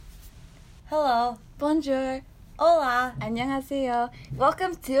Hello. Bonjour. Hola. 안녕하세요.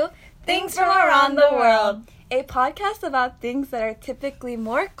 Welcome to Things from Around the World, a podcast about things that are typically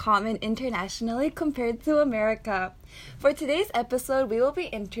more common internationally compared to America. For today's episode, we will be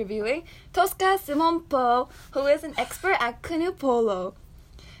interviewing Tosca Simon-Po, who is an expert at canoe polo.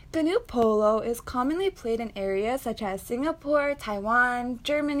 Canoe polo is commonly played in areas such as Singapore, Taiwan,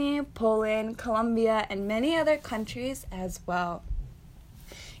 Germany, Poland, Colombia, and many other countries as well.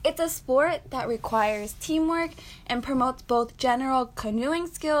 It's a sport that requires teamwork and promotes both general canoeing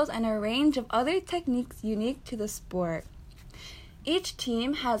skills and a range of other techniques unique to the sport. Each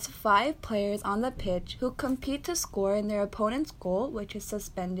team has 5 players on the pitch who compete to score in their opponent's goal, which is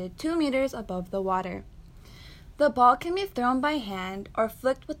suspended 2 meters above the water. The ball can be thrown by hand or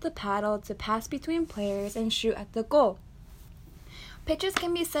flicked with the paddle to pass between players and shoot at the goal. Pitches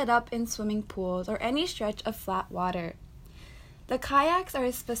can be set up in swimming pools or any stretch of flat water. The kayaks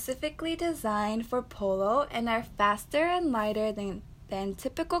are specifically designed for polo and are faster and lighter than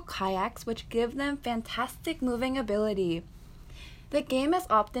typical kayaks, which give them fantastic moving ability. The game is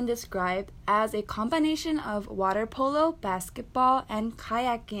often described as a combination of water polo, basketball, and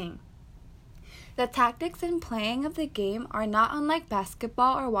kayaking. The tactics and playing of the game are not unlike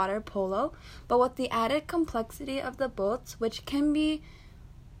basketball or water polo, but with the added complexity of the boats, which can be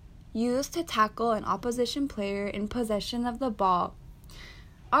used to tackle an opposition player in possession of the ball.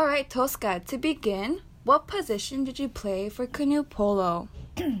 Alright, Tosca, to begin, what position did you play for canoe polo?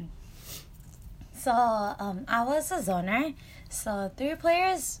 I was a zoner. So 3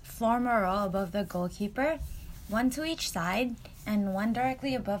 players form a row above the goalkeeper, 1 to each side, and 1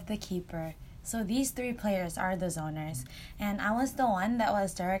 directly above the keeper. So these 3 players are the zoners, and I was the one that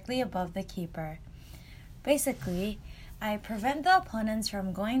was directly above the keeper. Basically, I prevent the opponents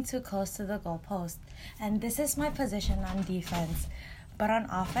from going too close to the goalpost, and this is my position on defense. But on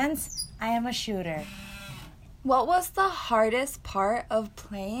offense, I am a shooter. What was the hardest part of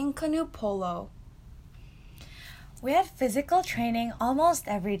playing canoe polo? We had physical training almost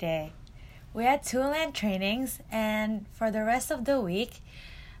every day. We had 2 land trainings, and for the rest of the week,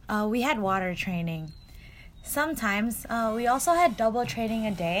 we had water training. Sometimes we also had double training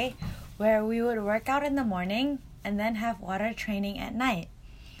a day where we would work out in the morning and then have water training at night.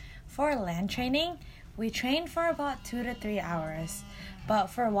 For land training, we trained for about 2 to 3 hours. But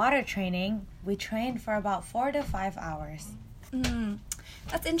for water training, we trained for about 4 to 5 hours.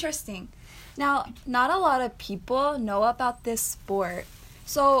 That's interesting. Now, not a lot of people know about this sport.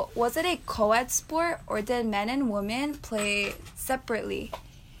 So, was it a co-ed sport or did men and women play separately?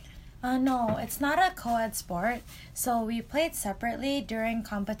 No, it's not a co-ed sport. So we played separately during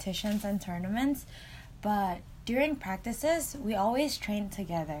competitions and tournaments, but during practices, we always trained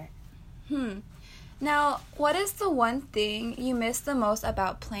together. Now, what is the one thing you miss the most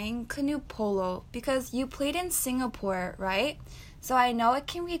about playing canoe polo? Because you played in Singapore, right? So I know it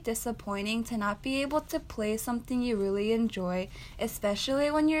can be disappointing to not be able to play something you really enjoy,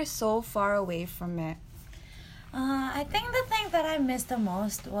 especially when you're so far away from it. I think the thing that I missed the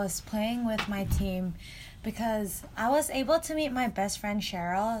most was playing with my team because I was able to meet my best friend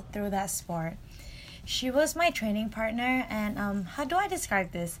Cheryl through that sport. She was my training partner and how do I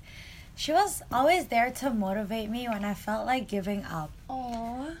describe this? She was always there to motivate me when I felt like giving up.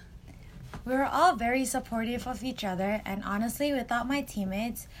 Aww. We were all very supportive of each other, and honestly, without my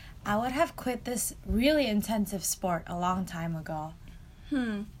teammates, I would have quit this really intensive sport a long time ago.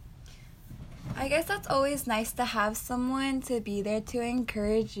 I guess that's always nice to have someone to be there to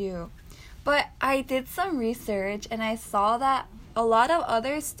encourage you. But I did some research and I saw that a lot of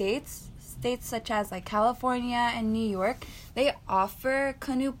other states such as like California and New York, they offer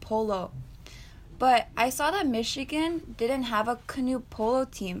canoe polo. But I saw that Michigan didn't have a canoe polo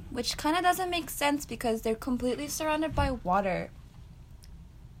team, which kind of doesn't make sense because they're completely surrounded by water.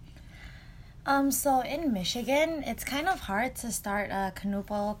 So in Michigan, it's kind of hard to start a canoe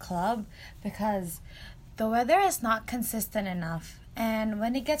polo club because the weather is not consistent enough. And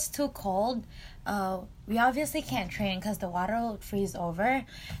when it gets too cold, we obviously can't train because the water will freeze over.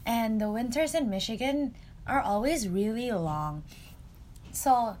 And the winters in Michigan are always really long.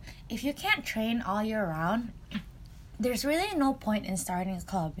 So if you can't train all year round, there's really no point in starting a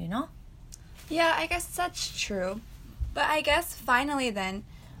club, you know? Yeah, I guess that's true. But I guess finally then,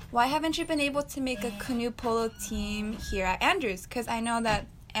 why haven't you been able to make a canoe polo team here at Andrews? Because I know that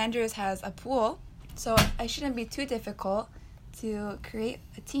Andrews has a pool, so it shouldn't be too difficult to create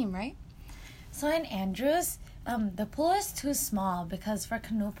a team, right? So in Andrews, the pool is too small because for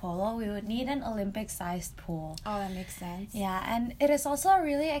canoe polo, we would need an Olympic-sized pool. Oh, that makes sense. Yeah, and it is also a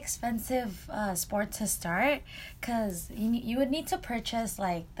really expensive sport to start because you would need to purchase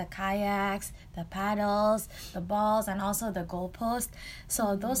like the kayaks, the paddles, the balls, and also the goalpost.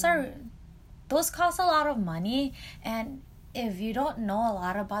 So those cost a lot of money, and if you don't know a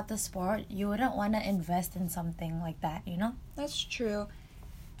lot about the sport, you wouldn't want to invest in something like that, you know? That's true.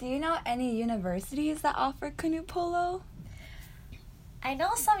 Do you know any universities that offer canoe polo? I know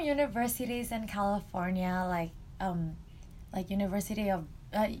some universities in California, like University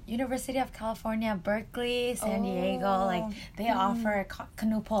of California, Berkeley, San Diego, like they offer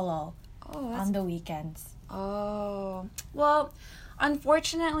canoe polo on the weekends. Oh, well,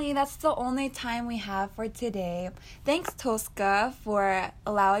 unfortunately, that's the only time we have for today. Thanks, Tosca, for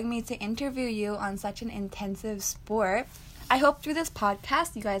allowing me to interview you on such an intensive sport. I hope through this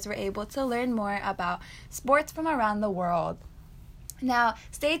podcast you guys were able to learn more about sports from around the world. Now,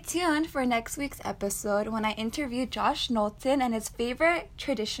 stay tuned for next week's episode when I interview Josh Knowlton and his favorite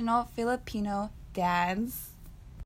traditional Filipino dance.